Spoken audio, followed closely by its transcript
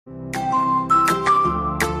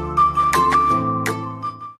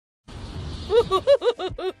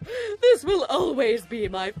always be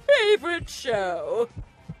my favorite show.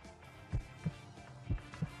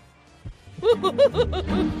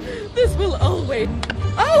 This will always...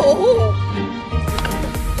 Oh!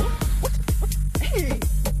 Hey!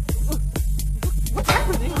 What's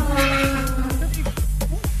happening?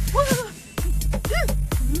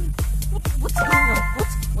 What's going on?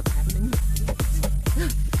 What's happening?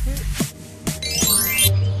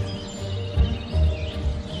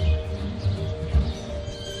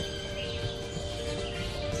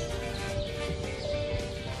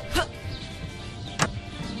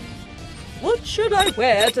 What should I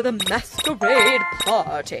wear to the masquerade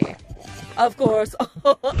party? Of course,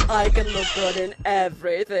 I can look good in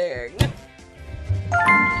everything.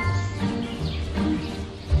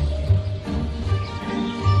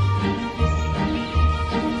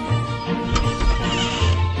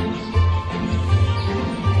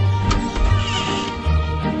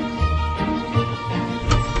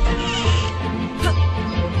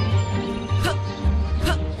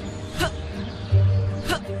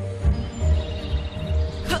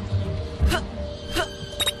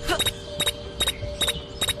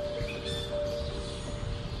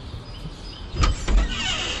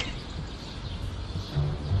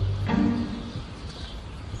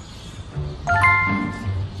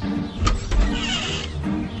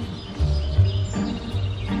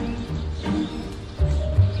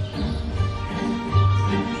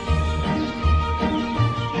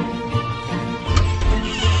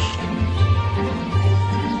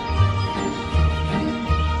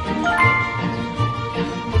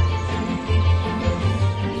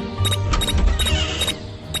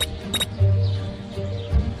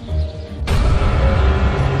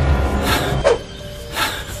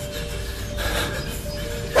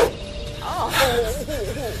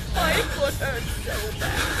 My foot hurts so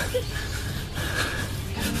bad.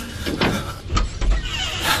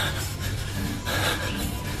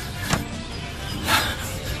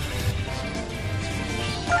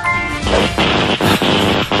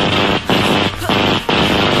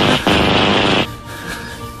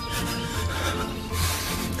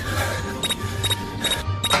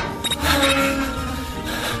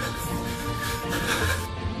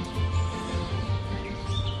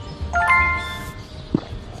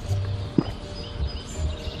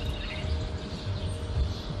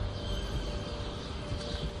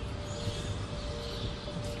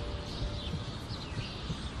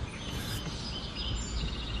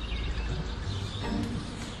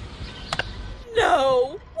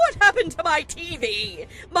 No! What happened to my TV?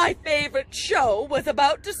 My favorite show was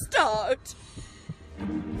about to start.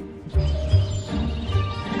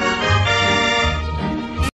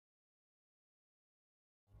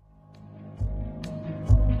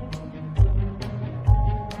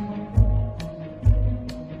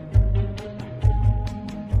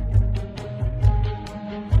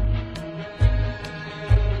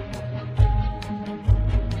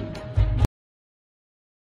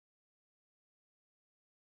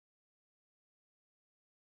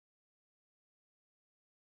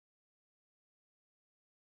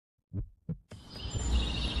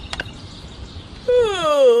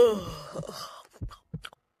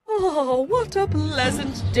 Oh, what a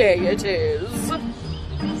pleasant day it is.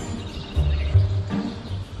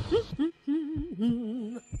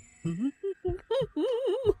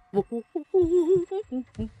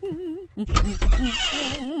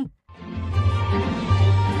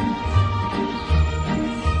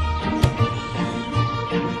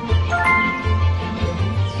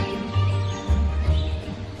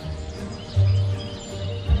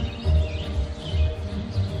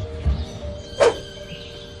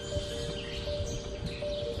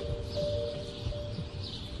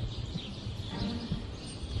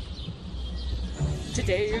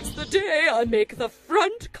 Today is the day I make the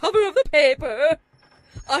front cover of the paper.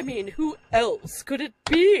 I mean, who else could it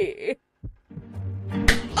be?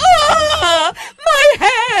 Ah! My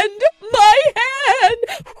hand! My hand!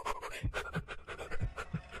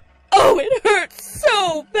 Oh, it hurts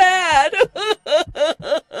so bad!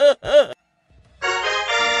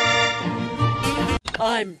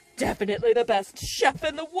 I'm definitely the best chef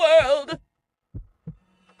in the world!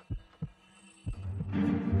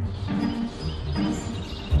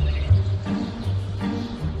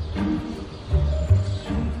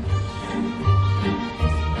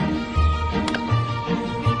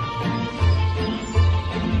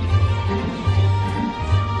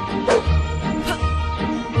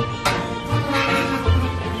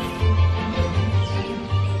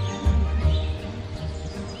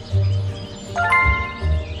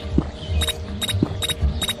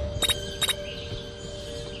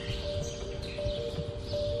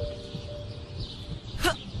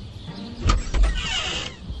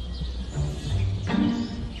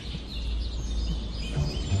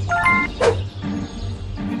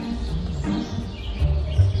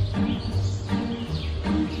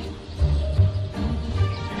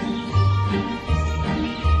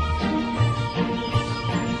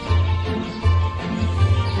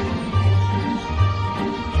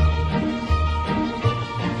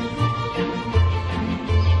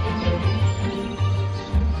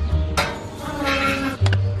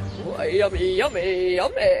 yummy, yummy,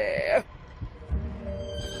 yummy.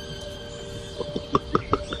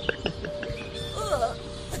 Ugh.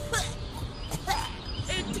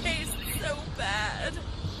 It tastes so bad.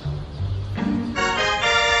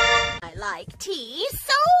 I like tea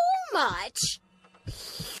so much.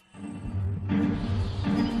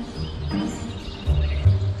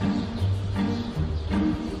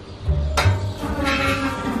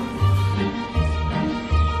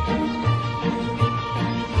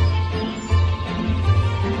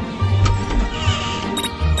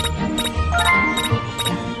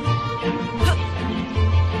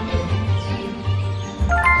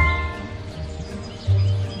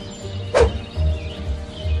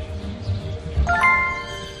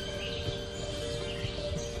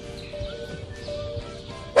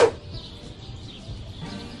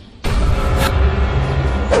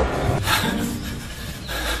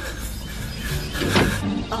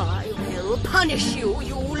 I will punish you,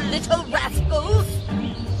 you little rascals!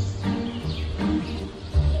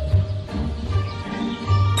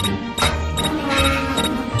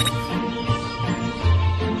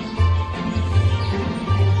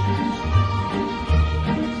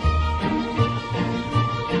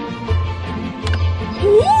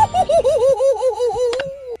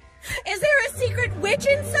 Is there a secret witch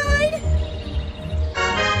inside?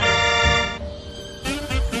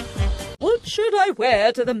 What should I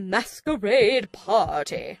wear to the masquerade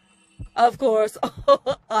party? Of course,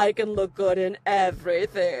 I can look good in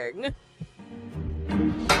everything.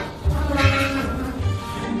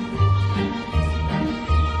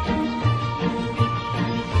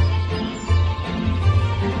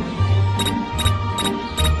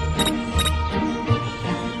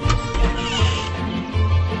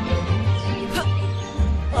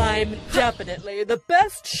 I'm definitely the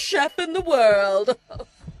best chef in the world.